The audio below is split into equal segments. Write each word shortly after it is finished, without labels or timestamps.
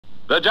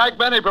The Jack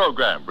Benny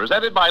Program,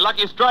 presented by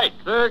Lucky Strike.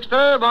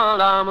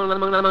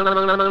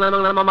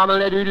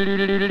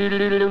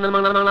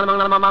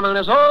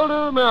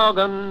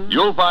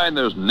 You'll find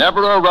there's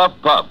never a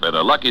rough puff in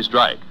a Lucky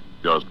Strike.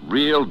 Just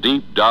real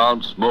deep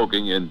down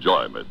smoking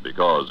enjoyment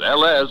because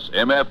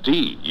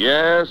LSMFT.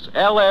 Yes,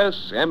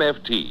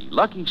 LSMFT.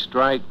 Lucky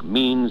Strike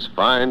means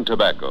fine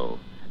tobacco.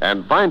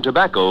 And fine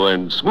tobacco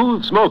and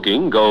smooth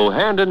smoking go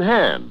hand in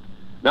hand.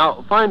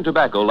 Now, fine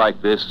tobacco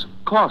like this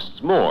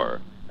costs more.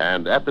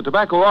 And at the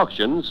tobacco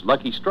auctions,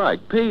 Lucky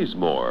Strike pays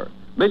more.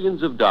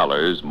 Millions of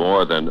dollars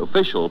more than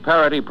official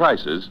parity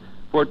prices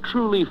for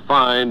truly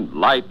fine,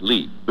 light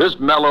leaf. This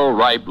mellow,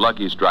 ripe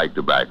Lucky Strike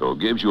tobacco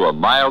gives you a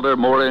milder,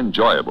 more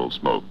enjoyable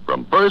smoke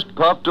from first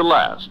puff to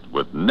last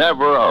with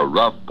never a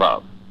rough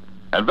puff.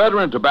 And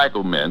veteran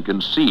tobacco men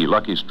can see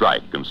Lucky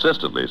Strike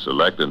consistently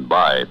select and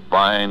buy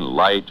fine,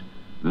 light,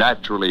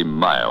 naturally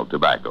mild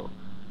tobacco.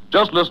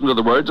 Just listen to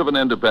the words of an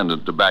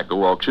independent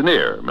tobacco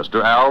auctioneer,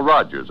 Mr. Al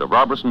Rogers of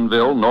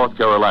Robertsonville, North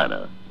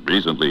Carolina.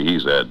 Recently, he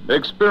said,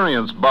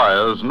 experienced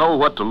buyers know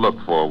what to look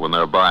for when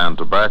they're buying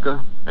tobacco.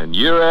 And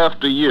year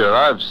after year,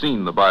 I've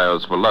seen the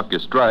buyers for Lucky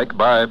Strike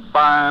buy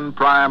fine,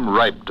 prime,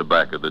 ripe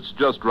tobacco that's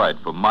just right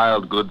for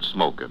mild, good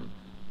smoking.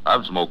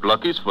 I've smoked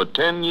Lucky's for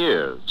 10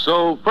 years.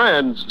 So,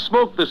 friends,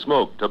 smoke the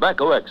smoke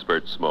tobacco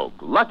experts smoke.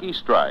 Lucky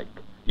Strike.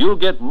 You'll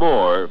get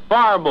more,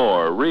 far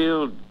more,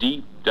 real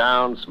deep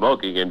down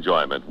smoking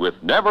enjoyment with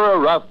never a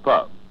rough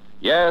puff.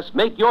 Yes,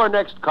 make your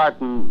next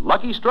carton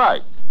Lucky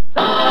Strike.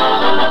 The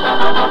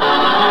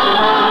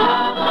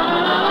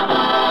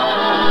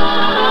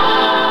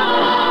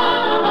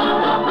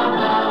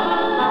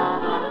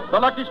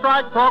Lucky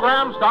Strike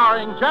program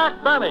starring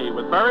Jack Benny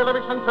with Barry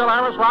Livingston, Phil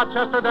Harris,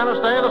 Rochester, Dennis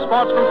Day, the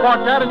Sportsman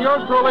Quartet, and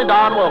yours truly,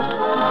 Don Wilson.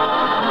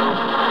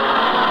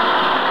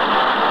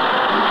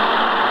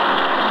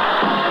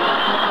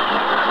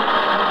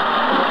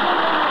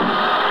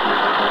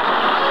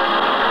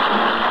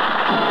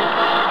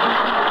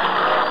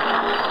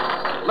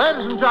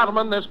 Ladies and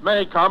gentlemen, this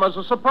may come as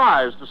a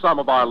surprise to some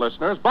of our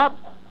listeners, but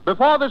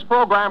before this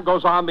program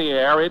goes on the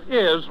air, it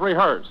is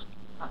rehearsed.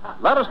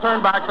 Let us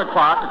turn back the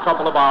clock a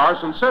couple of hours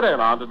and sit in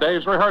on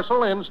today's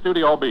rehearsal in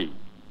Studio B.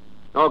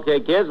 Okay,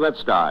 kids, let's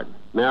start.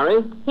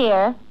 Mary?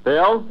 Here.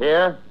 Phil?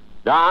 Here.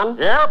 Don?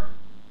 Here.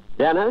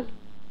 Dennis?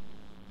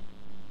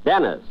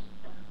 Dennis.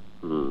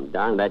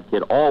 Darn, that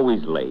kid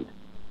always late.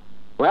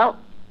 Well,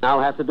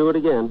 I'll have to do it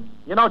again.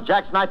 You know,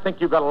 Jackson, I think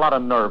you've got a lot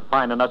of nerve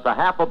finding us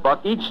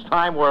 $50 each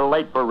time we're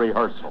late for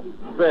rehearsal.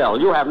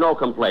 Phil, you have no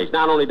complaints.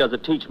 Not only does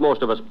it teach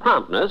most of us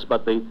promptness,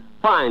 but the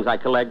fines I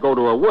collect go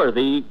to a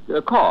worthy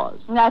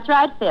cause. That's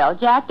right, Phil.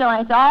 Jack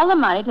donates all the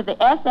money to the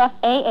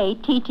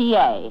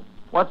SFAATTA.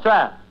 What's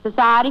that?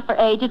 Society for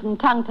Aged and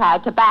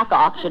Tongue-Tied Tobacco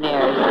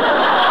Auctioneers.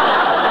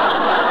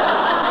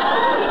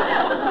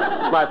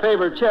 My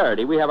favorite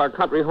charity. We have our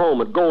country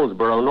home at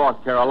Goldsboro,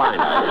 North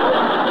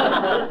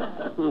Carolina.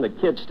 The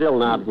kid's still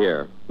not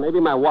here. Maybe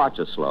my watch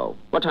is slow.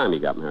 What time you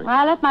got, Mary? Well,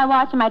 I left my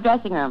watch in my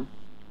dressing room.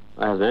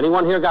 Has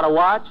anyone here got a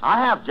watch? I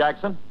have,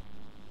 Jackson.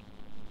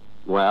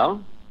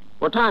 Well,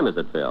 what time is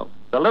it, Phil?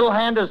 The little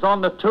hand is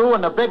on the 2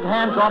 and the big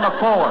hand's on the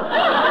 4.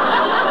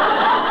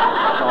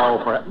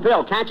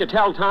 Phil, can't you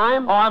tell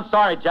time? Oh, I'm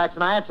sorry,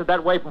 Jackson. I answered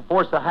that way from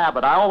force of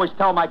habit. I always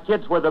tell my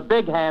kids where the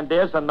big hand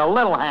is and the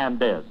little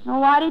hand is.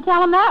 Well, why do you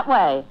tell them that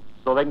way?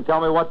 So they can tell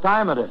me what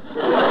time it is.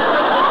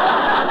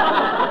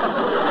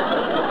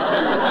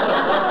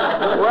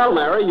 Well,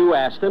 Mary, you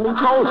asked him, he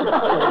told you.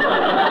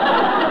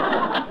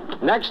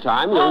 Next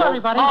time you'll... Hello,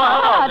 everybody.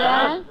 Hello,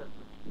 Dennis.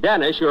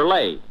 Dennis, you're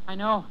late. I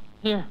know.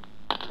 Here.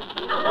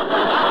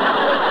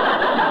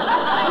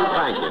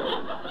 Thank you.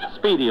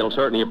 Speedy will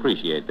certainly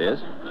appreciate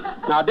this.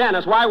 Now,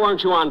 Dennis, why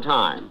weren't you on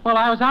time? Well,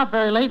 I was out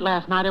very late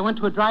last night. I went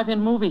to a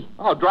drive-in movie.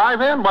 Oh,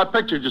 drive-in? What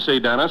picture did you see,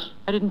 Dennis?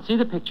 I didn't see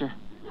the picture.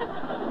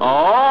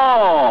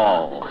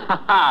 Oh!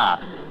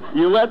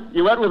 You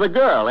went with a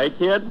girl, eh,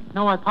 kid?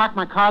 No, I parked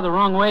my car the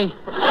wrong way.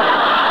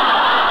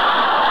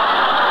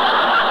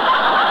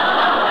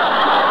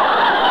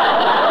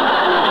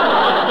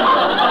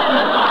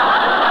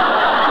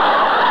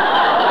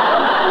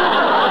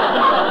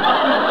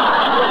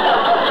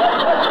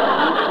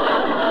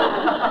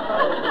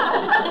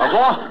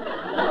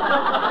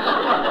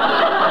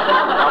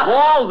 Of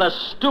all the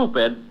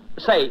stupid...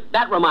 Say,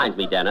 that reminds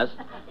me, Dennis.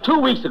 2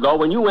 weeks ago,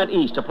 when you went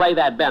east to play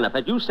that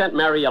benefit, you sent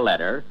Mary a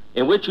letter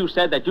in which you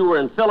said that you were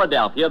in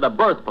Philadelphia, the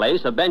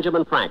birthplace of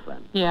Benjamin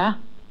Franklin. Yeah?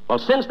 Well,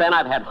 since then,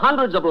 I've had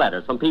hundreds of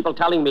letters from people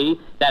telling me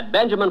that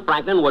Benjamin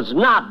Franklin was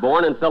not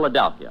born in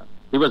Philadelphia.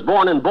 He was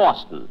born in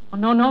Boston. Oh,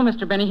 no,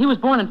 Mr. Benny. He was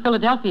born in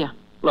Philadelphia.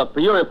 Look, for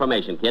your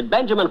information, kid,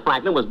 Benjamin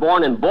Franklin was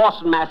born in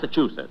Boston,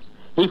 Massachusetts.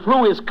 He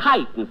flew his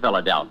kite in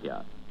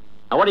Philadelphia.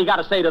 Now, what do you got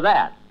to say to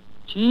that?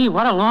 Gee,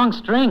 what a long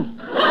string.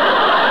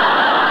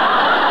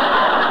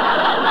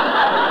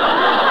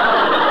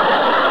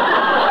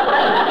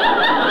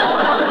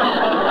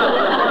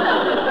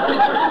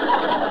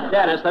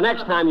 Dennis, the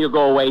next time you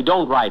go away,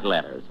 don't write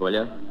letters, will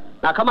you?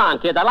 Now, come on,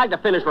 kids. I'd like to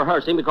finish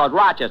rehearsing because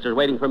Rochester's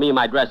waiting for me in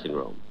my dressing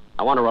room.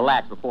 I want to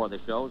relax before the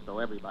show, so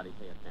everybody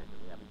pay attention.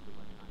 We haven't too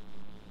much time.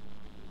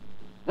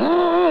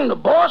 the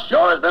boss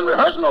sure has been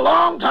rehearsing a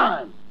long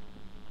time.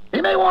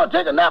 He may want to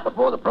take a nap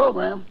before the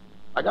program.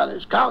 I got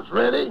his couch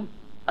ready.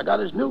 I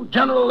got his new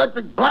General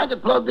Electric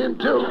blanket plugged in,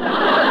 too.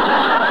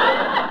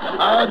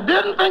 I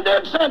didn't think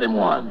they'd send him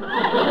one.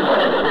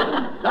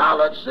 Now,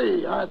 let's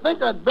see. I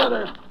think I'd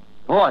better...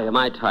 Boy, am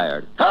I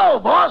tired. Hello,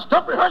 boss.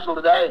 Tough rehearsal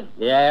today?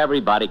 Yeah,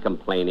 everybody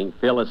complaining.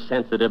 Phil is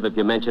sensitive if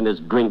you mention his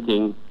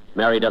drinking.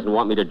 Mary doesn't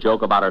want me to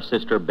joke about her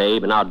sister,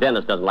 Babe, and now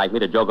Dennis doesn't like me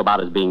to joke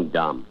about his being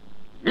dumb.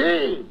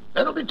 Gee,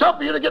 it'll be tough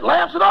for you to get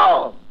laughs at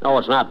all. No,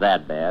 it's not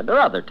that bad. There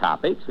are other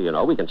topics, you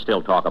know. We can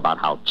still talk about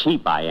how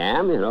cheap I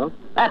am, you know.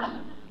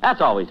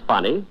 That's always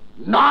funny.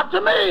 Not to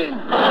me.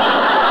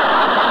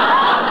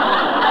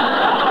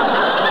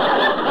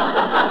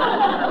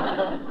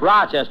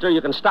 Rochester,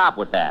 you can stop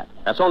with that.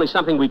 That's only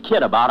something we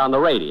kid about on the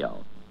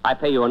radio. I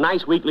pay you a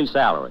nice weekly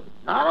salary.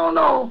 I don't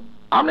know.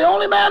 I'm the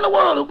only man in the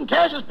world who can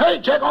cash his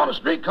paycheck on a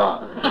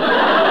streetcar.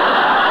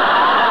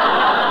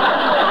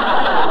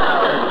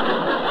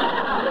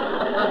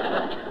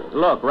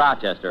 Look,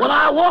 Rochester. When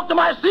I walk to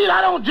my seat, I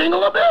don't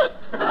jingle a bit.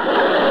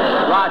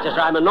 Rochester,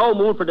 I'm in no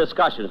mood for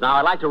discussions now.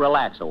 I'd like to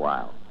relax a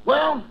while.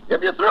 Well,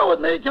 if you're through with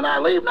me, can I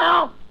leave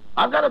now?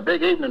 I've got a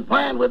big evening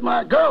planned with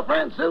my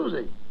girlfriend,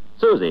 Susie.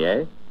 Susie,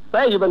 eh?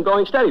 Say, you've been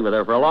going steady with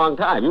her for a long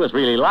time. You must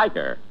really like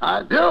her.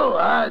 I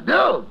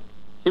do.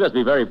 She must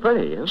be very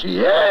pretty, huh? She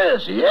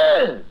is.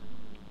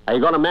 Are you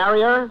going to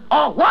marry her?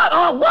 Oh, what?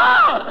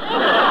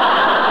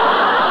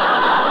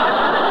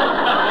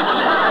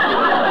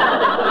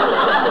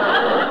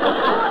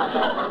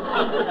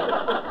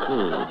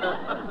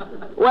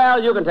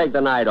 Well, you can take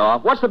the night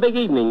off. What's the big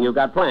evening you've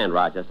got planned,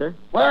 Rochester?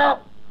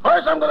 Well,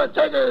 first I'm going to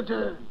take her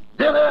to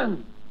dinner,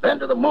 and then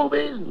to the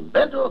movies, and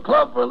then to a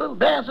club for a little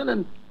dancing,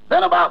 and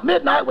then about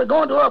midnight we're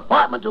going to her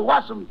apartment to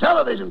watch some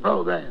television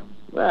programs.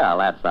 Well,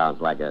 that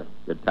sounds like a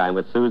good time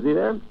with Susie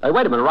there. Hey,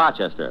 wait a minute,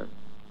 Rochester.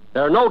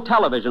 There are no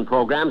television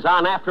programs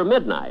on after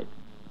midnight.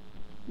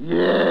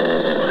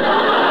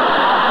 Yeah.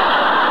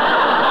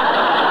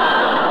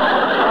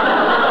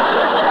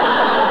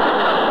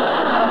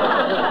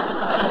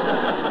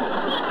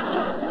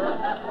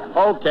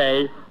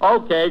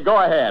 Okay, go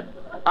ahead.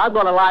 I'm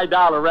going to lie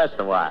down and rest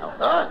a while.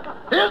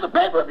 Here's the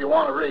paper if you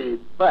want to read.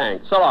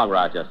 Thanks. So long,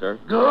 Rochester.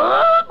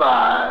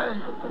 Goodbye.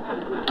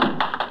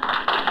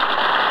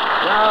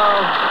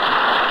 Now,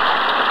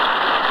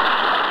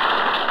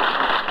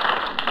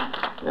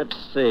 let's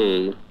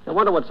see. I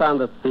wonder what's on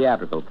the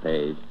theatrical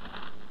page.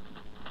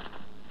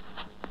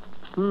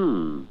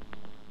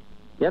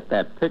 Get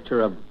that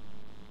picture of...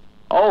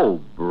 Oh,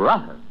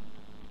 brother.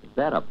 Is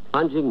that a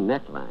plunging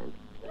neckline?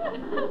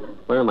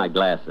 Where are my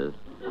glasses?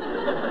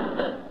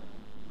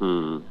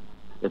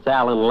 It's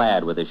Alan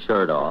Ladd with his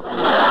shirt off.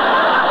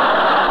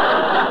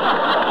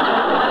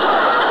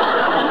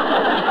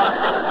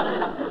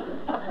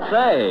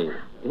 Say,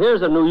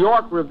 here's a New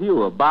York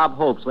review of Bob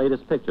Hope's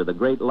latest picture, The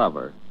Great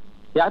Lover.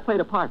 Yeah, I played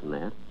a part in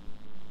that.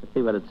 Let's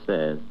see what it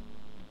says.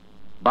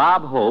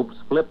 Bob Hope's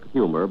flip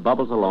humor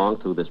bubbles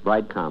along through this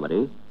bright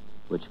comedy,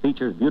 which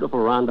features beautiful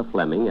Rhonda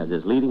Fleming as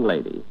his leading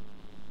lady.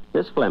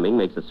 Miss Fleming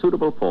makes a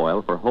suitable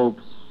foil for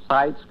Hope's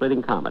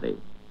side-splitting comedy.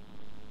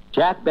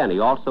 Jack Benny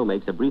also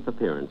makes a brief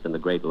appearance in The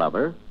Great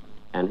Lover,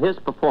 and his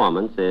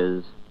performance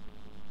is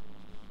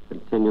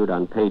continued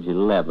on page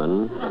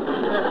 11,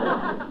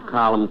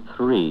 column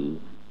 3.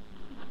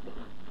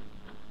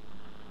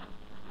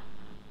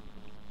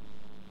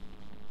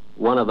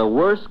 One of the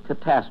worst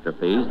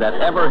catastrophes that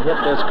ever hit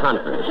this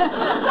country.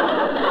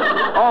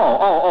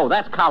 Oh,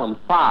 that's column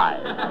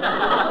 5.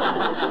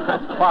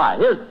 That's 5.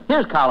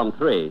 Here's column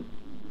 3.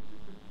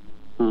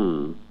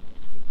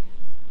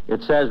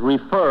 It says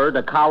refer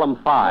to column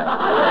 5.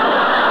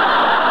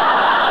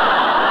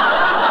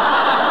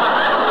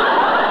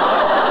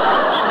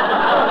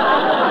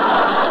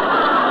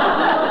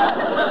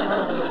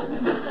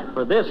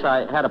 For this,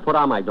 I had to put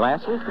on my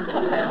glasses.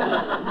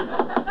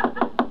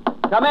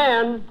 Come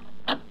in.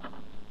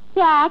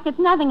 Jack, it's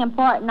nothing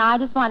important. I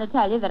just want to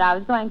tell you that I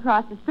was going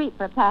across the street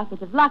for a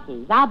package of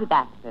Luckies. I'll be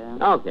back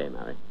soon. Okay,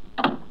 Mary.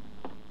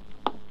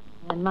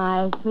 And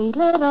my sweet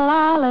little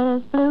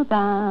Alice flew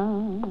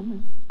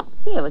down.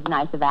 Gee, it was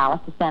nice of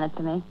Alice to send it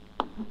to me.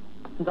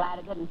 I'm glad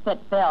it didn't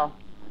fit Phil.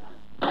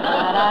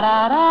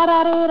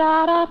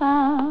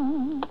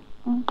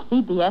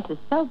 CBS is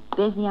so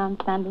busy on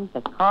Sundays. The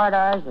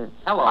corridors are...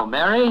 Hello,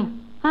 Mary.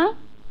 Huh?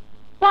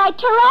 Why,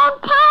 Tyrone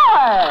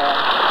Power!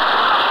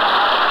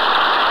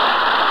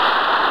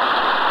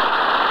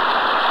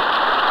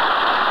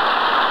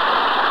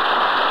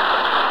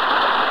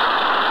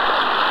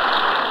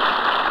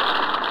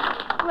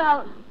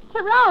 Well,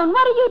 Tyrone,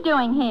 what are you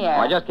doing here?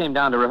 Oh, I just came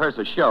down to rehearse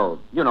a show.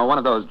 You know, one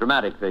of those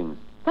dramatic things.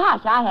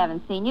 Gosh, I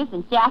haven't seen you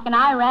since Jack and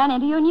I ran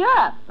into you in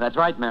Europe. That's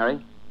right, Mary.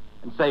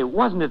 And say,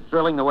 wasn't it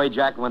thrilling the way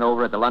Jack went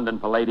over at the London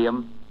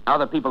Palladium? How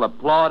the people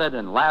applauded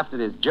and laughed at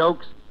his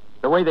jokes?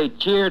 The way they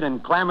cheered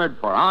and clamored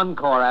for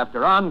encore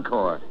after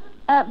encore.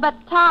 But,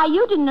 Ty,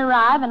 you didn't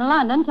arrive in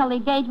London till the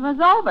engagement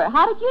was over.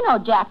 How did you know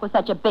Jack was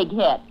such a big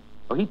hit?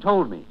 Oh, he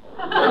told me.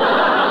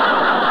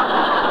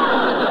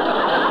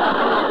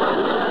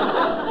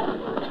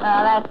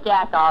 that's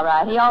Jack, all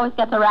right. He always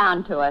gets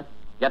around to us.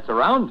 Gets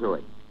around to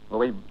it.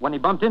 Well, when he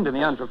bumped into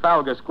me on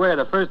Trafalgar Square,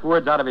 the first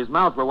words out of his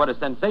mouth were what a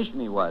sensation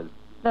he was.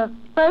 The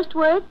first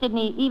words? Didn't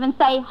he even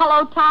say,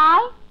 hello,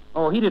 Ty?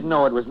 Oh, he didn't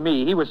know it was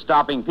me. He was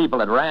stopping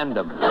people at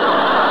random.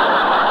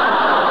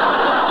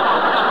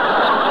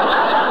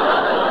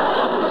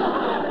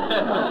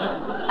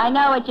 I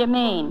know what you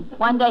mean.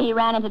 One day he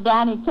ran into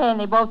Danny Kaye, and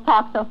they both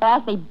talked so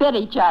fast they bit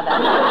each other.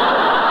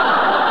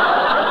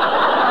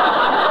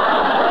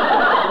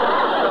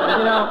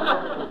 You know,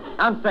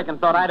 on second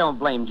thought, I don't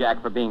blame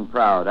Jack for being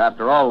proud.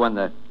 After all, when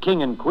the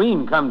king and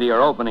queen come to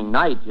your opening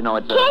night, you know,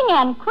 it's a... King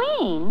and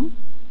queen?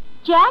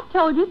 Jack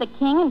told you the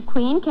king and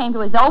queen came to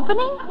his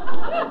opening?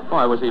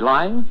 Why, was he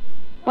lying?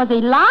 Was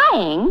he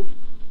lying?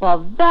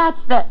 Well, that's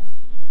the...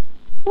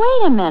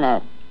 Wait a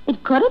minute.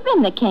 It could have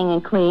been the king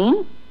and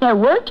queen. There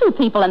were two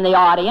people in the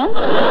audience. You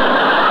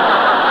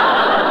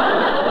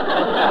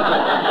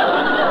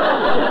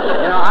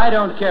know, I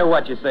don't care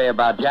what you say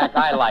about Jack.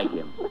 I like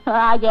him.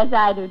 I guess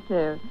I do,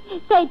 too.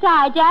 Say,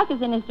 Ty, Jack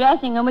is in his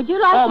dressing room. Would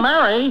you like Oh, to...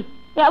 Mary,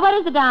 Yeah, what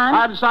is it, Don?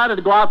 I decided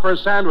to go out for a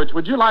sandwich.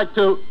 Would you like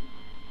to...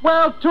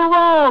 Well,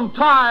 Tyrone,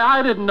 Ty,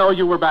 I didn't know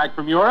you were back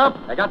from Europe.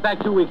 I got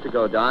back 2 weeks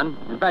ago, Don.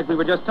 In fact, we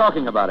were just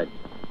talking about it.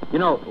 You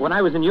know, when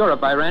I was in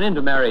Europe, I ran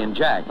into Mary and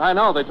Jack. I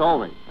know, they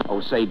told me.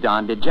 Oh, say,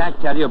 Don, did Jack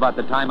tell you about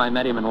the time I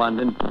met him in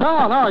London?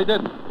 No, he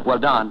didn't. Well,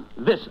 Don,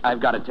 this I've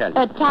got to tell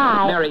you.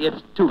 Ty. Mary,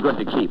 it's too good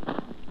to keep.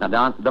 Now,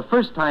 Don, the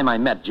first time I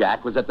met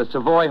Jack was at the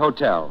Savoy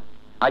Hotel.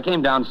 I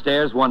came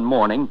downstairs one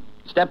morning,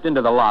 stepped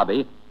into the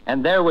lobby,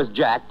 and there was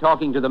Jack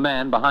talking to the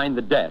man behind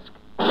the desk.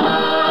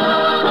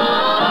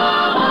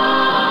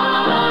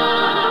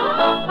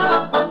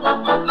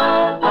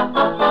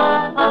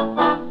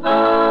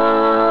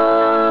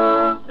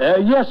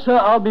 Yes, sir,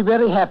 I'll be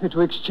very happy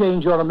to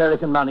exchange your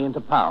American money into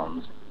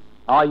pounds.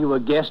 Are you a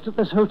guest at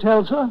this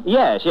hotel, sir?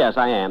 Yes,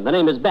 I am. The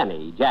name is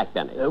Benny, Jack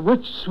Benny.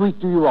 Which suite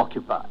do you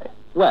occupy?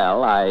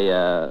 Well,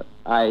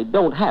 I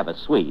don't have a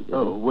suite.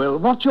 Oh, well,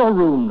 what's your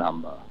room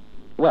number?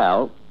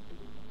 Well,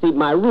 see,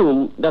 my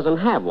room doesn't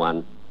have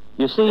one.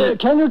 You see...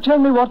 Can you tell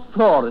me what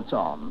floor it's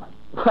on?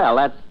 Well,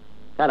 that's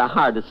kind of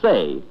hard to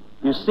say.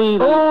 You see...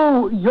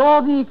 Oh,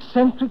 you're the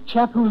eccentric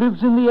chap who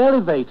lives in the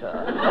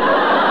elevator.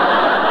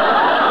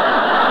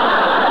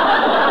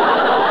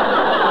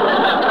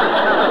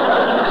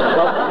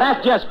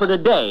 That's just for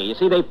today. You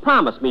see, they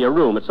promised me a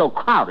room. It's so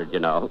crowded, you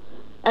know.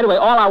 Anyway,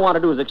 all I want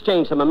to do is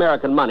exchange some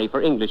American money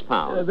for English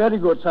pounds. Very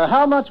good, sir.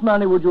 How much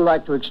money would you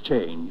like to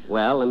exchange?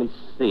 Well, let me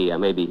see. I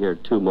may be here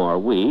 2 more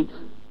weeks.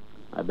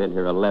 I've been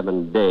here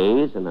 11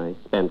 days, and I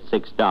spent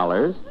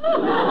 $6.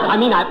 I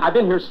mean, I've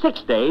been here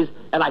 6 days,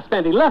 and I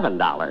spent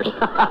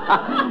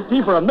 $11.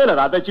 See, for a minute,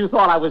 I bet you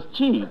thought I was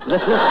cheap.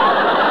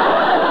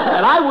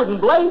 And I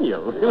wouldn't blame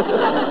you.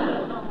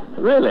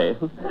 Really.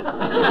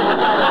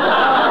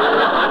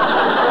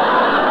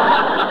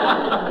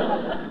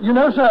 You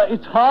know, sir,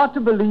 it's hard to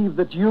believe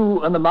that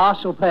you and the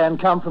Marshall Plan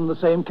come from the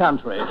same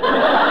country.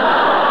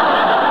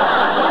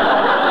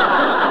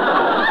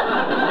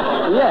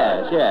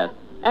 Yes.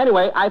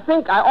 Anyway, I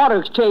think I ought to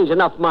exchange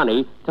enough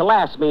money to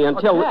last me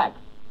until... Oh,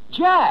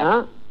 Jack!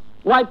 Huh?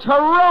 Why,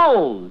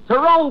 Tyrone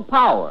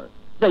Power.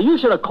 Say, you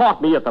should have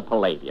caught me at the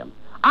Palladium.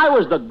 I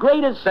was the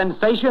greatest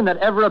Sensation that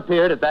ever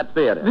appeared at that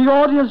theater. The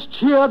audience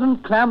cheered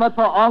and clamored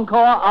for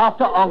encore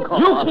after encore.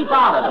 You keep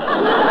out of it.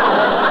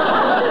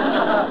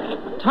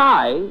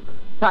 Ty,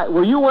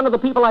 were you one of the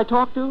people I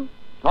talked to?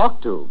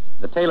 Talked to?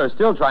 The tailor's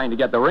still trying to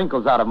get the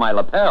wrinkles out of my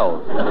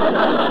lapels.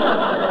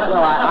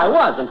 Well, I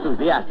was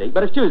enthusiastic,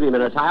 but excuse me a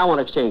minute, Ty. I want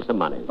to exchange some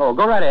money. Oh,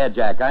 go right ahead,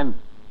 Jack. I'm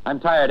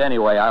tired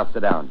anyway. I'll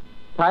sit down.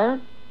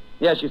 Tired?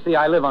 Yes, you see,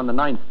 I live on the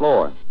 9th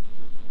floor.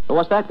 Well,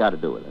 what's that got to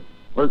do with it?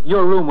 Well,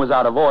 your room was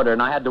out of order,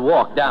 and I had to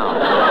walk down.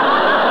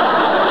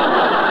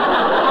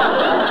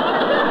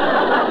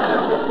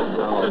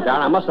 Oh,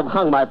 darn, I must have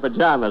hung my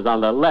pajamas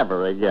on the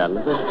lever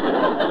again.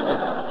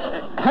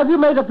 Have you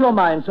made up your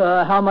mind,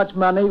 sir? How much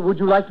money would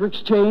you like to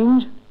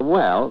exchange?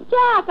 Well...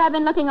 Jack, I've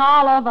been looking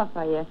all over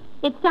for you.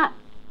 It's not...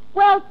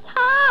 Well,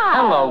 Ty!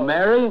 Hello,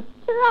 Mary. Tyrone,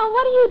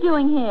 what are you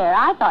doing here?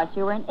 I thought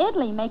you were in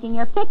Italy making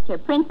your picture,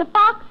 Prince of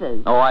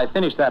Foxes. Oh, I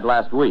finished that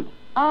last week.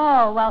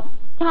 Oh, well,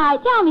 Ty,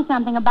 tell me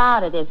something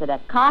about it. Is it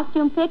a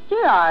costume picture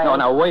or... No,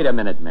 now, wait a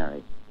minute,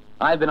 Mary.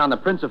 I've been on the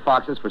Prince of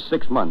Foxes for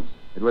 6 months.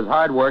 It was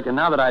hard work, and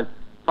now that I've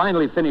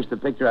finally finished the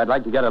picture, I'd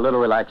like to get a little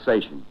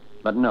relaxation.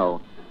 But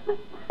no.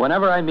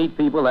 Whenever I meet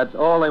people, that's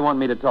all they want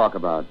me to talk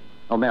about.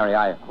 Oh, Mary,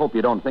 I hope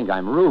you don't think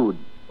I'm rude.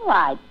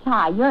 Why,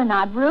 Ty, you're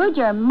not rude.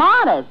 You're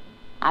modest.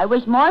 I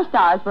wish more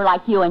stars were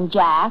like you and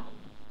Jack.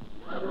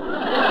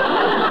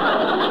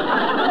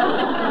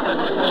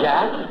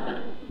 Jack?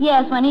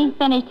 Yes, when he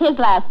finished his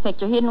last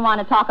picture, he didn't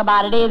want to talk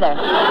about it either.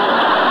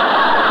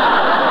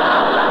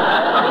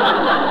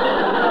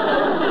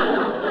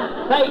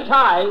 Say,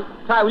 Ty,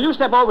 will you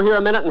step over here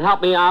a minute and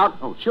help me out?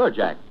 Oh, sure,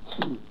 Jack.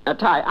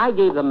 Ty, I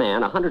gave the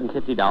man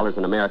 $150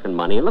 in American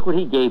money, and look what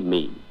he gave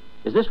me.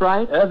 Is this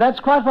right? That's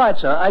quite right,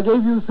 sir. I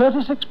gave you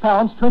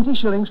 £36, 20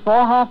 shillings,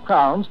 4 half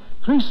crowns,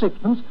 3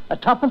 sixpence, a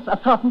tuppence, a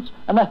threepence,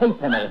 and a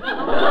halfpenny.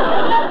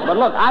 But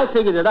look, I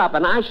figured it up,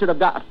 and I should have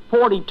got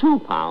 42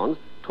 pounds,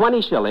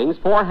 20 shillings,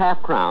 4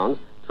 half-crowns,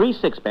 3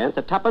 sixpence,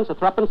 a tuppence, a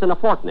threepence, and a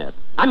fortnight.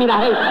 I mean, a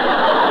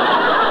halfpenny.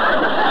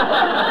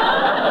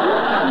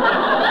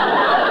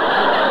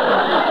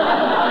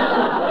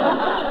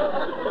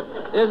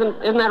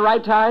 Isn't that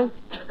right, Ty?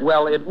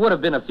 Well, it would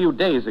have been a few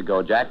days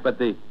ago, Jack, but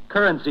the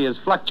currency is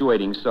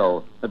fluctuating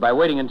so that by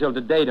waiting until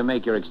today to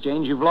make your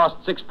exchange, you've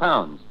lost 6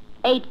 pounds.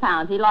 8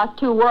 pounds. He lost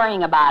 2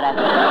 worrying about it.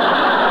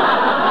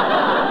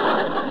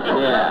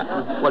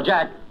 Yeah. Well,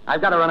 Jack,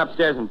 I've got to run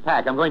upstairs and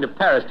pack. I'm going to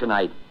Paris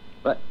tonight.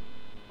 But,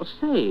 well,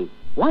 say,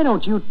 why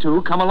don't you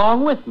two come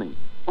along with me?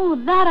 Oh,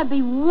 that'd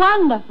be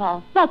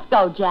wonderful. Let's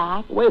go,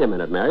 Jack. Wait a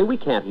minute, Mary. We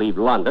can't leave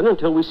London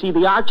until we see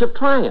the Arch of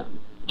Triumph.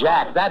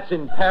 Jack, that's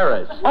in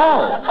Paris.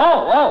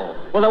 Oh.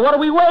 Well, then what are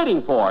we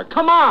waiting for?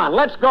 Come on,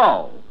 let's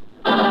go.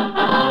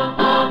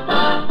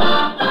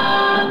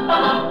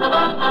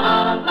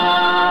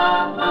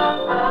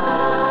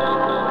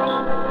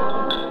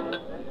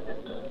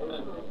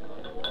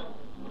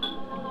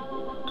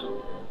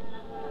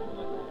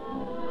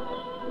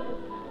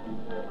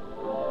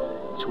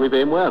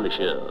 Suivez-moi,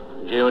 monsieur.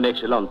 J'ai un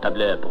excellent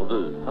tableur pour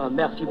vous. Oh,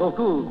 merci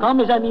beaucoup. Quand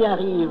mes amis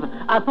arrivent,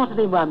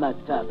 apportez-moi ma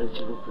table,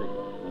 s'il vous plaît.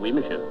 Oui,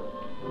 monsieur.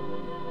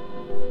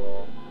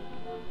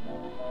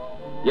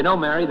 You know,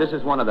 Mary, this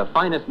is one of the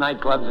finest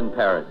nightclubs in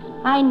Paris.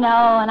 I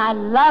know, and I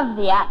love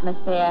the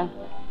atmosphere.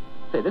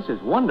 Say, this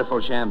is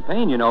wonderful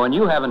champagne, you know, and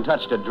you haven't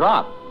touched a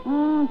drop.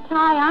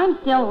 Ty, I'm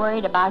still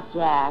worried about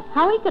Jack.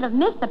 How he could have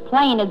missed the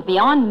plane is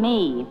beyond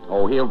me.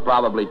 Oh, he'll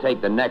probably take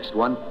the next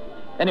one.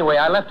 Anyway,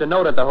 I left a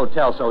note at the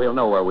hotel so he'll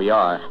know where we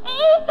are.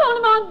 Et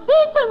seulement,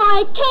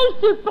 quelle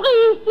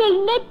surprise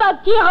s'il n'est pas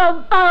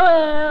Tyrone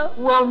Power.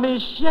 Well,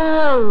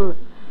 Michel,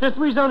 je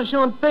suis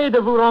enchanté de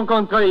vous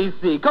rencontrer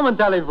ici. Comment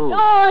allez-vous?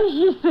 Oh,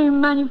 je suis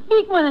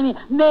magnifique, mon ami.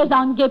 Mais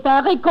en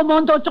Guéparé,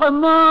 comment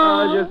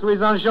autrement? Oh, je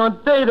suis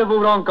enchanté de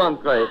vous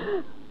rencontrer.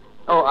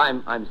 Oh,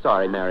 I'm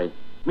sorry, Mary.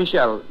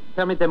 Michel,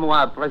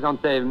 permettez-moi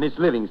présenter Miss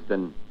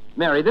Livingston.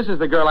 Mary, this is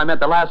the girl I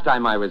met the last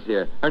time I was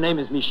here. Her name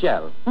is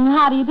Michelle.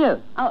 How do you do?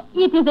 Oh,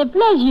 it is a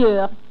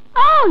pleasure.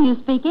 Oh, you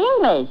speak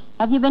English.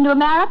 Have you been to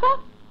America?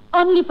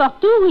 Only for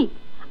 2 weeks.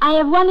 I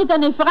have won it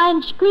on a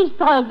French quiz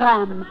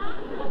program.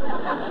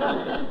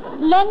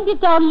 Lend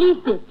it or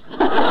lease it.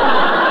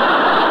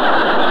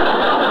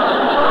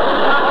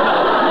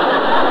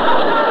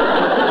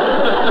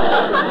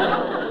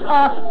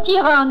 Oh,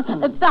 Tyrone,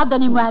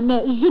 pardonnez-moi,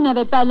 mais je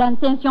n'avais pas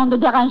l'intention de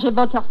déranger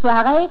votre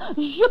soirée.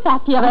 Je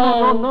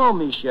partirai. No,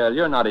 Michelle,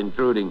 you're not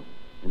intruding.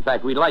 In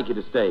fact, we'd like you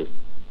to stay.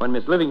 When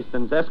Miss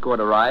Livingston's escort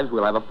arrives,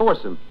 we'll have a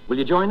foursome. Will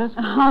you join us?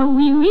 Oh,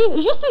 oui,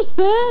 je suis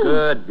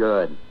seule.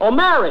 Good. Oh,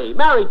 Mary,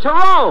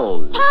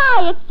 Tyrone.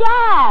 Hi, it's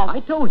Jack.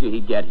 I told you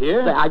he'd get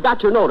here. I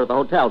got your note at the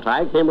hotel,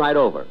 Ty. Came right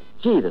over.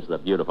 Gee, this is a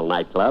beautiful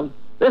nightclub.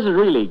 This is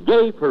really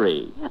gay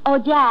Paris. Oh,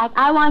 Jack,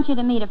 I want you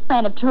to meet a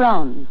friend of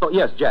Tyrone. Oh,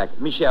 yes, Jack.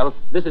 Michelle,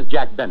 this is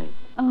Jack Benny.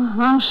 Oh,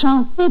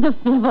 enchanté de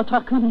faire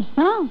votre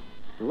connaissance.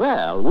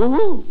 Well,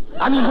 woo-woo.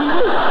 I mean,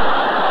 woo-woo.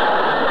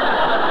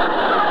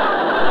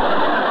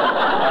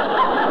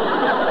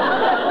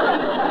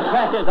 The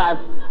fact is,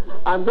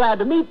 I'm glad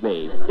to meet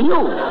me.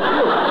 You.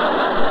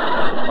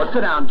 Well,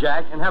 sit down,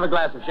 Jack, and have a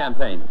glass of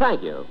champagne.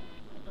 Thank you.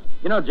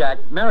 You know, Jack,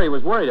 Mary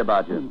was worried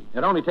about you.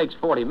 It only takes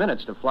 40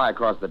 minutes to fly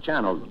across the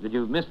channel. Did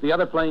you miss the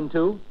other plane,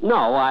 too?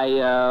 No,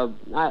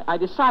 I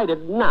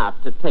decided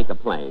not to take a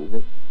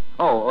plane.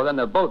 Oh, well, then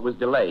the boat was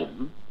delayed.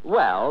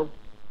 Well,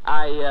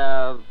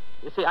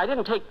 you see, I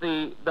didn't take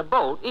the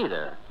boat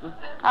either. All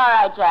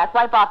right, Jack,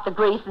 wipe off the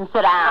grease and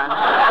sit down.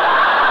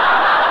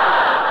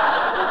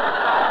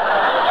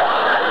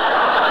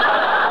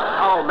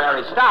 Oh,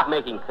 Mary, stop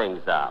making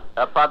things up.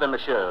 Pardon,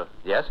 monsieur.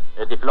 Yes?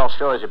 The floor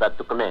show is about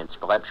to commence.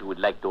 Perhaps you would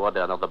like to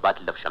order another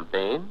bottle of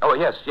champagne? Oh,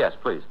 yes,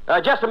 please.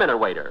 Just a minute,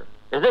 waiter.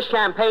 Is this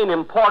champagne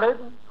imported?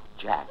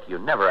 Jack, you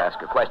never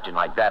ask a question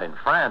like that in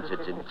France.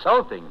 It's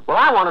insulting. Well,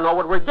 I want to know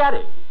what we're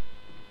getting.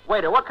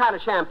 Waiter, what kind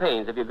of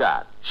champagnes have you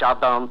got?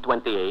 Chardon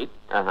 28.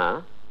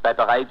 Uh-huh.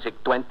 Pepperhead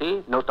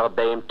 20. Notre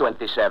Dame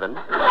 27.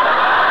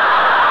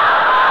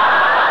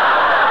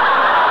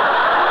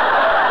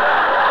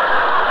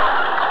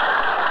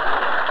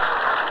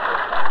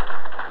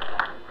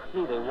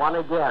 Gee, they won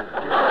again.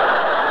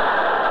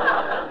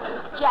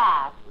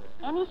 Jack,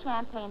 any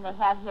champagne they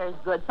have here is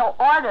good, so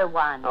order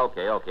one.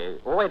 Okay.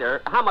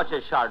 Waiter, how much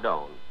is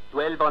Chardon?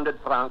 1,200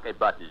 francs a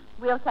bottle.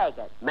 We'll take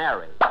it.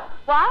 Mary.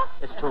 What?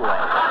 It's too late.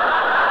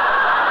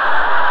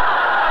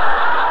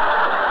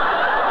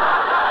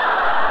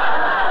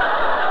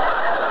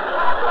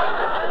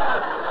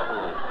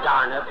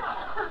 Darn it.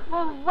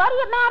 Well, what are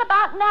you mad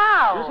about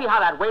now? You see how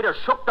that waiter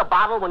shook the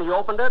bottle when he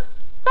opened it?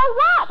 So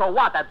what? So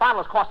what? That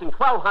bottle is costing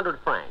 1,200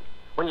 francs.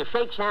 When you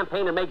shake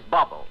champagne, it makes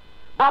bubbles.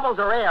 Bubbles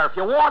are air. If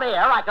you want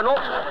air, I can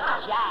open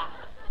it. Jack,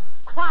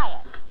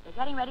 quiet. They're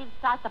getting ready to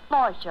start the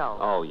floor show.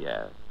 Oh,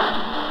 yes.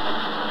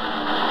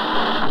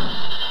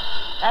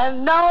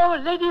 And now,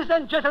 ladies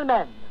and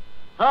gentlemen,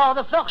 for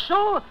the floor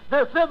show,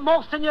 the Club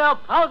Monseigneur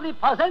proudly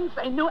presents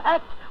a new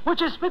act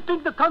which is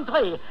sweeping the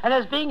country and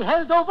is being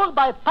held over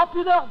by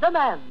popular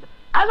demand.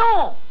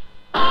 Allons!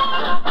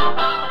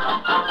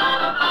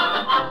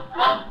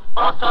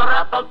 On se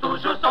rappelle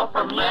toujours son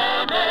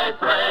premier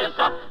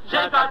maîtresse.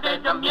 J'ai gardé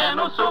de mien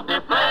au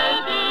souvenir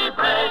plein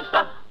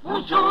d'ivresse.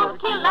 Un jour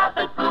qu'il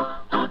avait plu,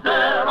 tous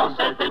deux on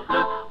s'était plu.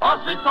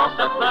 Ensuite on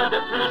se plaint de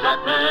plus en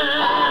plus.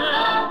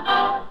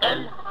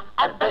 Elle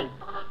avait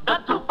de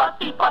tout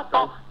petits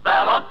bâtons.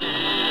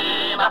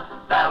 Valentine,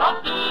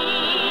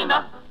 Valentine.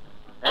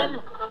 Elle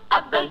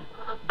avait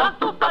de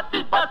tout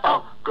petits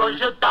bâtons que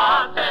je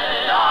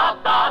tâtais à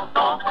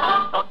tâtons.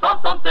 Ton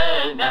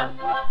container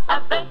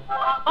avait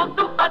un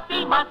tout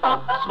petit bâton.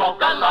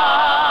 Smoke a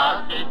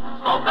lassie,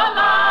 smoke a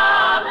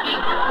lassie.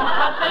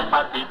 Ces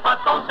petits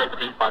bâtons, ces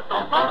petits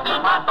bâtons, son petit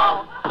bâton.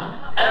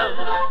 Elle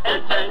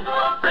était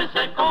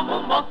pressée comme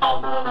un mouton.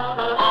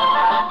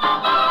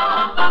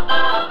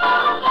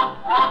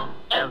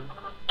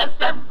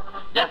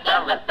 Yes,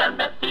 elle était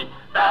ma petite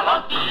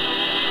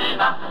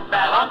Valentine,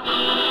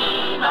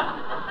 Valentine.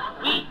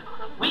 Oui,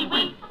 oui,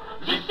 oui,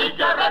 j'ai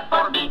cigarette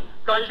pour me,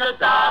 que je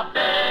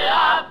tapais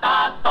à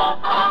tâtons.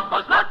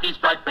 Cause Lucky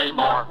Strike pay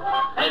more,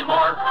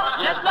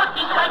 yes,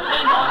 Lucky Strike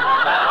pay more.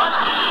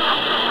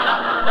 Valentine,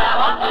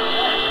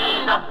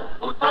 Valentine,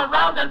 put her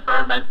round and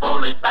firm and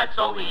pull it back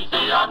so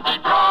easy on the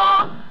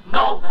draw.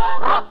 No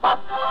rough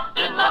up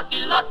in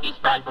Lucky, Lucky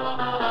Strike.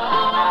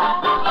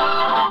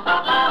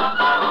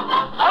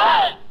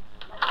 Hey!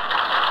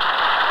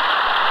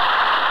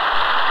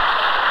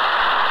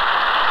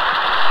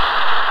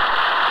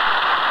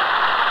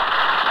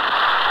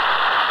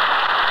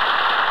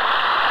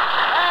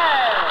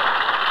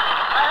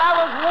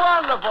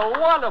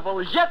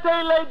 Wonderful.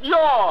 Jetez les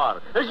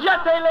Dior.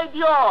 Jetez les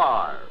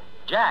Dior.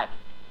 Jack.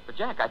 But,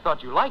 Jack, I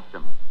thought you liked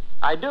them.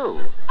 I do.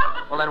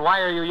 Well, then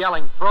why are you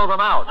yelling, throw them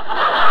out?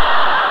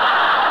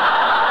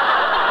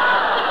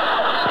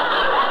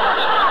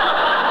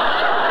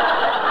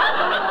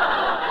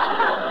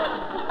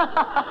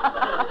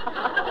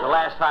 The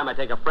last time I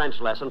take a French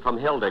lesson from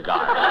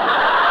Hildegard.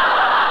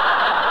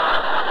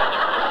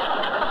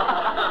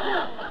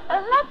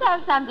 Let's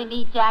have something to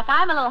eat, Jack.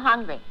 I'm a little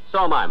hungry.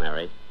 So am I,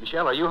 Mary.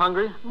 Michelle, are you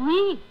hungry?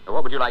 Oui.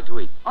 What would you like to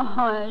eat?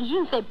 Oh, je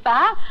ne sais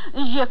pas.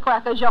 Je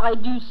crois que j'aurais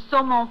du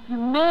saumon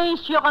fumé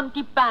sur un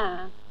petit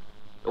pain.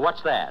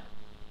 What's that?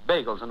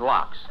 Bagels and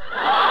lox.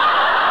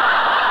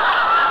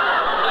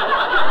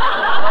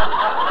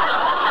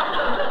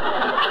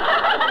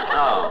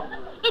 Oh.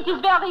 It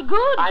is very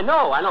good. I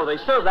know. They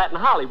serve that in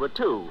Hollywood,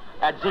 too.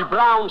 At the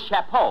Brown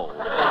Chapeau.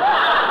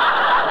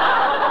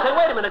 Say,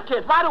 wait a minute,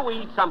 kids. Why don't we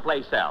eat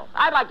someplace else?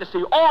 I'd like to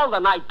see all the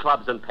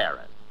nightclubs in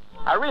Paris.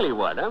 I really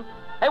would, huh?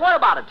 Hey, what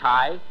about it,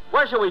 Ty?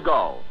 Where shall we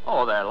go?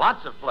 Oh, there are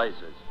lots of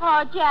places.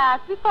 Oh,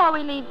 Jack, before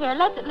we leave here,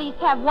 let's at least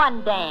have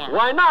one dance.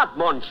 Why not,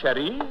 mon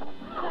chéri?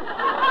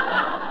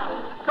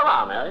 Come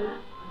on, Mary.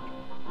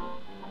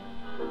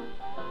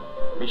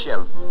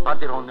 Michel,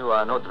 partirons-nous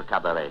à un autre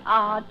cabaret?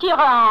 Oh,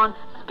 Tyrone,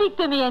 speak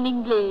to me in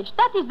English.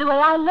 That is the way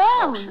I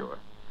learn. Oh, sure.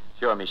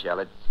 Sure, Michel.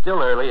 It's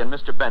still early, and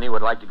Mr. Benny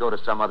would like to go to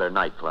some other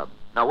nightclub.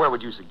 Now, where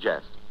would you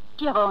suggest?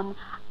 Tyrone,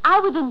 I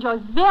would enjoy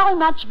very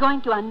much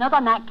going to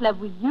another nightclub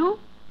with you,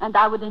 and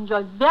I would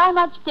enjoy very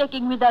much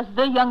taking with us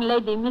the young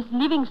lady, Miss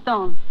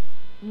Livingstone.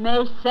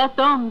 Mais cet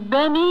homme,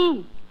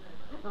 Benny,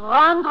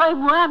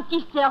 rendrez-moi un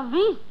petit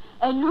service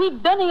et lui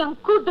donnez un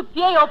coup de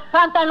pied au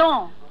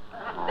pantalon.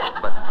 Oh,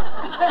 but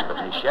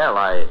Michel,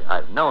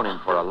 I've known him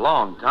for a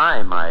long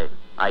time. I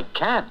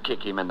can't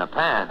kick him in the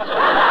pants.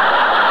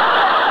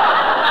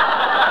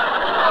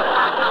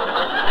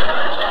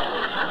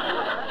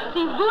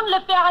 Si vous ne le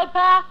ferez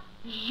pas,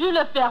 je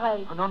le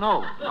ferai.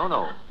 Oh,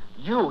 no.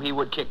 You, he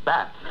would kick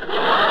back.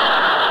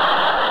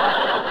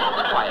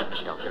 Quiet,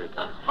 Michel. Here he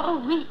comes.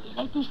 Oh, oui, il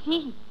est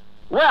ici.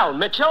 Well,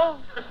 Mitchell.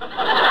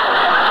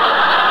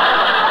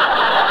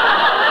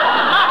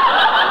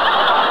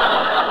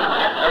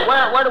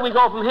 Where do we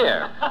go from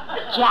here?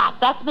 Jack,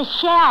 that's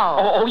Michelle.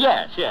 Oh,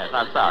 yes.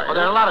 I'm sorry. Well,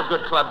 there are a lot of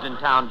good clubs in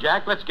town,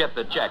 Jack. Let's get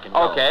the check and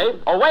go. Okay.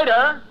 Oh,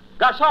 waiter.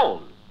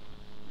 Garçon.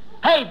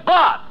 Hey,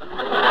 Bob.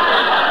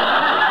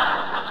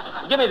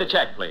 Give me the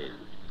check, please.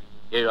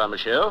 Here you are,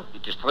 monsieur.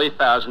 It is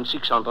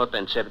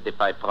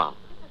 3,675 francs.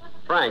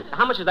 Frank,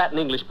 how much is that in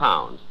English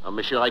pounds?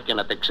 Monsieur, I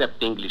cannot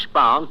accept English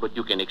pounds, but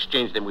you can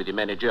exchange them with the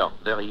manager.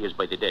 There he is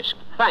by the desk.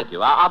 Thank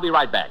you. I'll be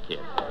right back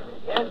here.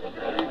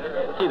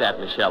 See, that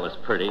Michelle is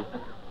pretty.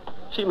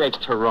 She makes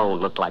Tyrone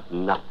look like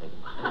nothing.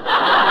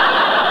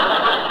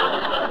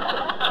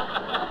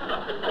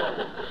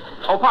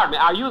 Oh, pardon me.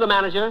 Are you the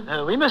manager?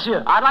 Oui,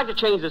 monsieur. I'd like to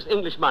change this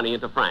English money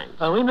into francs.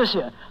 Oui,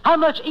 monsieur. How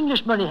much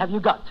English money have you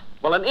got?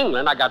 Well, in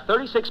England, I got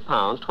 36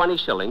 pounds, 20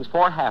 shillings,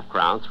 4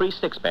 half-crowns, 3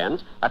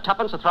 sixpence, a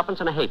tuppence, a threepence,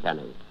 and a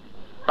halfpenny.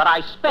 But I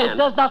spent... It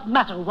does not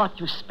matter what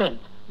you spent.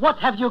 What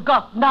have you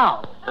got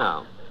now?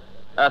 Oh.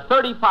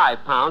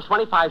 35 pounds,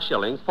 25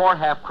 shillings, 4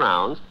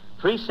 half-crowns,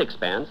 3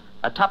 sixpence,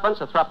 a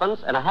tuppence, a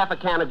threepence, and a half a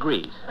can of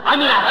grease. I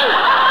mean, a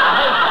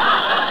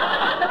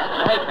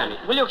halfpenny.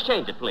 Will you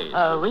exchange it, please?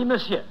 Oui,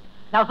 monsieur.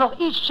 Now, for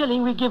each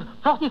shilling, we give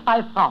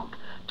 45 francs.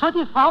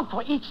 20 francs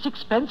for each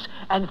sixpence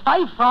and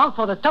 5 francs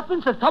for the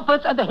tuppence, the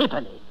tuppence, and the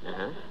halfpenny.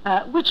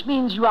 Which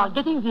means you are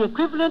getting the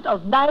equivalent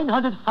of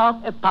 900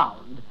 francs a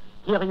pound.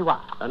 Here you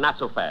are. Not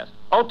so fast.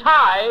 Oh,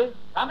 Ty!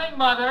 Coming,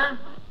 Mother.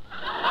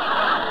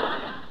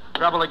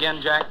 Trouble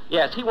again, Jack?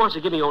 Yes, he wants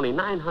to give me only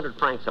 900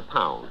 francs a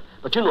pound.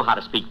 But you know how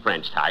to speak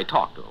French, Ty.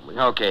 Talk to him.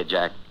 Okay,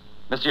 Jack.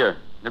 Monsieur,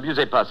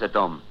 n'abusez pas cet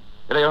homme.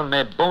 Il est un de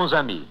mes bons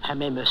amis. Ah,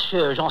 mais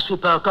monsieur, j'en suis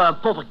pas encore un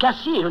pauvre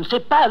cassier. Je ne sais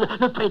pas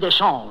le prix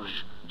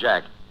d'échange.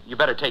 Jack, you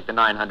better take the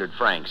 900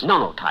 francs.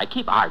 No, Ty,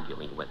 keep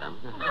arguing with him.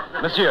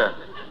 Monsieur,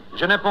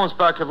 je ne pense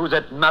pas que vous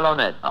êtes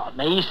malhonnête. Oh,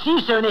 mais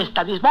ici, c'est un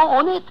établissement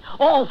honnête.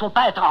 Oh, faut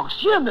pas être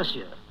anxieux,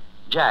 monsieur.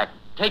 Jack,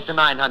 take the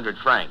 900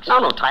 francs.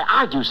 No, Ty,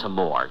 argue some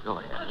more. Go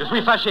ahead. Je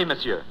suis fâché,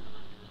 monsieur.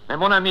 Mais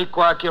mon ami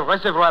croit qu'il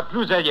recevra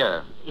plus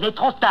ailleurs. Il est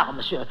trop tard,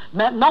 monsieur.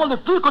 Maintenant, le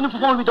plus que nous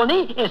pouvons lui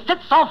donner est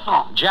 700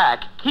 francs.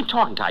 Jack, keep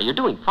talking, Ty. You're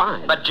doing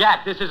fine. But,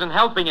 Jack, this isn't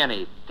helping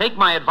any. Take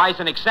my advice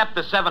and accept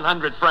the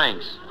 700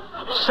 francs.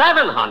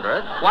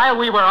 700? While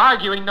we were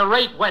arguing, the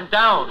rate went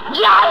down.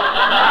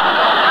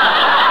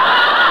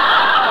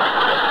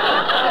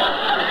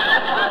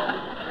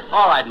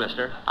 All right,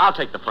 mister. I'll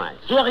take the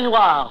francs. Here you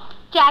are.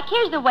 Jack,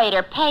 here's the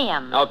waiter. Pay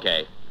him.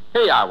 Okay.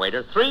 Here you are,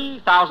 waiter.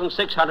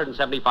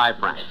 3,675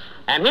 francs.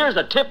 And here's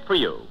a tip for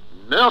you.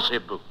 Merci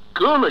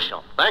beaucoup,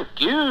 monsieur. Thank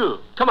you.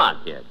 Come on,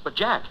 kid. But,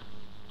 Jack,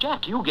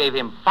 you gave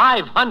him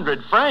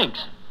 500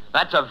 francs.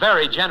 That's a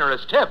very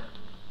generous tip.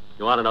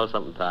 You want to know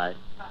something, Ty?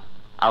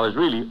 I was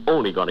really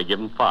only going to give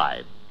him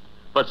 5.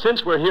 But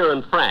since we're here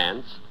in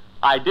France,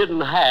 I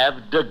didn't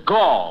have de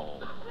Gaulle.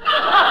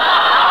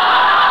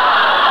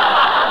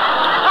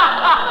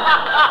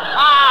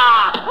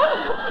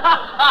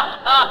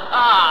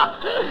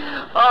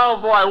 Oh,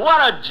 boy, what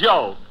a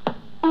joke.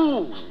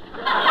 Ooh.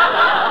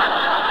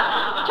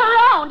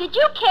 Tyrone, did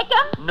you kick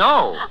him?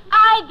 No.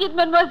 I did,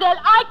 mademoiselle.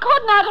 I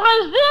could not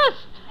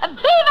resist. Vive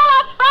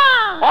la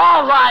France!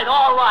 All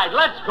right.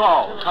 Let's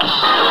go. Come on.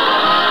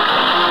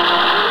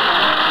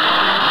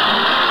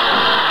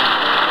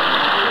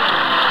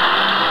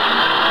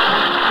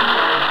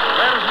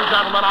 Ladies and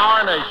gentlemen,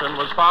 our nation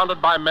was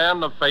founded by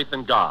men of faith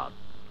in God.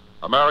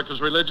 America's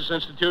religious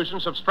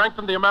institutions have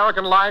strengthened the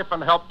American life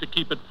and helped to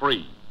keep it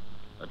free.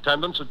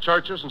 Attendance at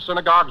churches and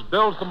synagogues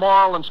builds the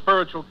moral and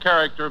spiritual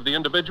character of the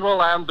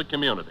individual and the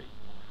community.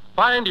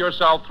 Find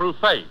yourself through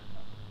faith.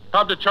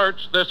 Come to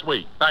church this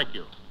week. Thank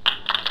you.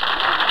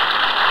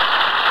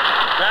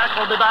 Jack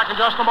will be back in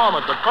just a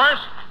moment, but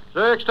first...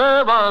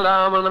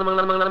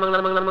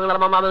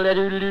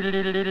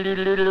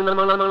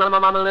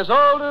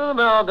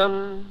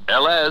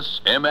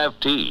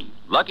 LSMFT.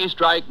 Lucky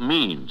Strike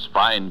means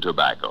fine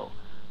tobacco.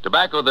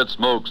 Tobacco that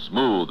smokes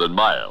smooth and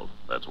mild.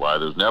 That's why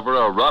there's never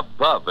a rough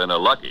puff in a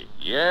Lucky.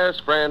 Yes,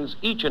 friends,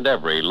 each and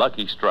every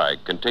Lucky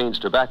Strike contains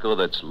tobacco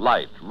that's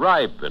light,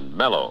 ripe, and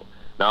mellow.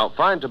 Now,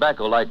 fine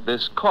tobacco like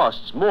this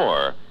costs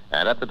more,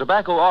 and at the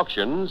tobacco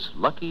auctions,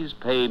 Luckies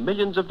pay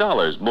millions of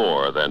dollars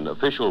more than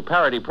official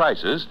parity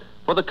prices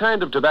for the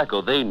kind of tobacco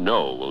they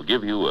know will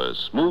give you a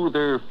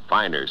smoother,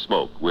 finer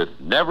smoke with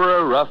never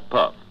a rough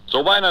puff.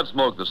 So why not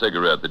smoke the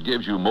cigarette that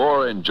gives you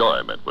more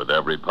enjoyment with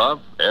every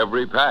puff,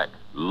 every pack?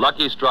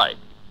 Lucky Strike.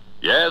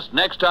 Yes,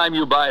 next time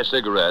you buy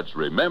cigarettes,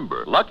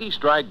 remember, Lucky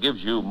Strike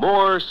gives you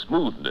more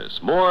smoothness,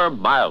 more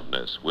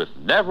mildness, with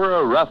never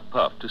a rough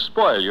puff to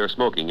spoil your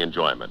smoking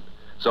enjoyment.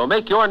 So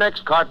make your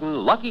next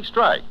carton Lucky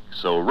Strike,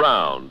 so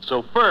round,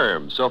 so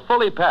firm, so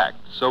fully packed,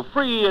 so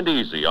free and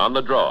easy on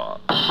the draw.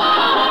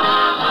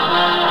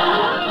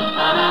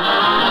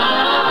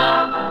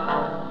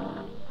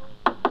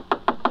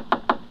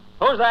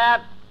 Who's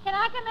that? Can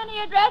I come into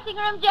your dressing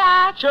room,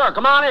 Jack? Sure,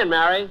 come on in,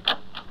 Mary.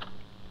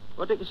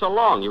 What took you so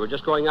long? You were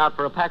just going out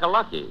for a pack of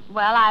Luckies.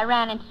 Well, I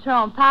ran into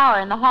Tyrone Power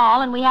in the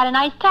hall, and we had a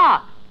nice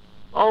talk.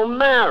 Oh,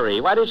 Mary,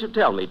 why didn't you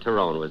tell me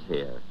Tyrone was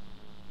here?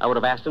 I would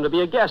have asked him to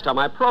be a guest on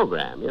my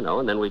program,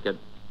 and then we could...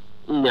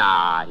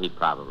 Nah, he'd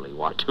probably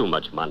want too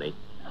much money.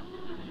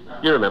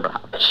 You remember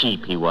how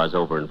cheap he was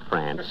over in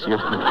France.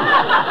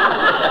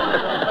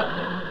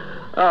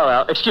 Oh,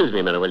 well, excuse me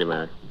a minute, will you,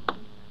 Mary?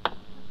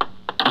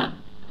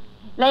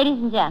 Ladies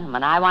and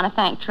gentlemen, I want to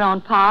thank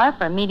Tyrone Power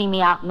for meeting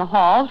me out in the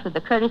halls with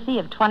the courtesy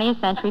of 20th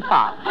Century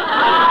Fox.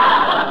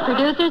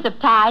 Producers of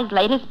Ty's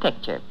latest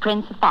picture,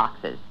 Prince of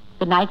Foxes.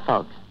 Good night,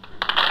 folks.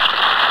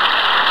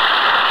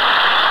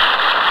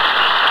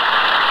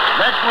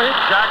 Next week,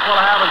 Jack will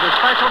have as his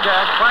special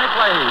guest Frank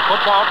Leahy,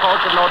 football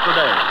coach of Notre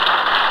Dame.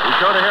 Be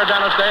sure to hear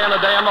Dennis Day and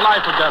a day in the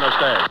life of Dennis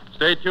Day.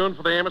 Stay tuned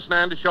for the Amos and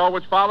Andy Show,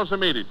 which follows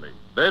immediately.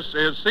 This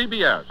is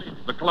CBS,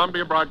 the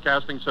Columbia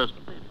Broadcasting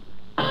System.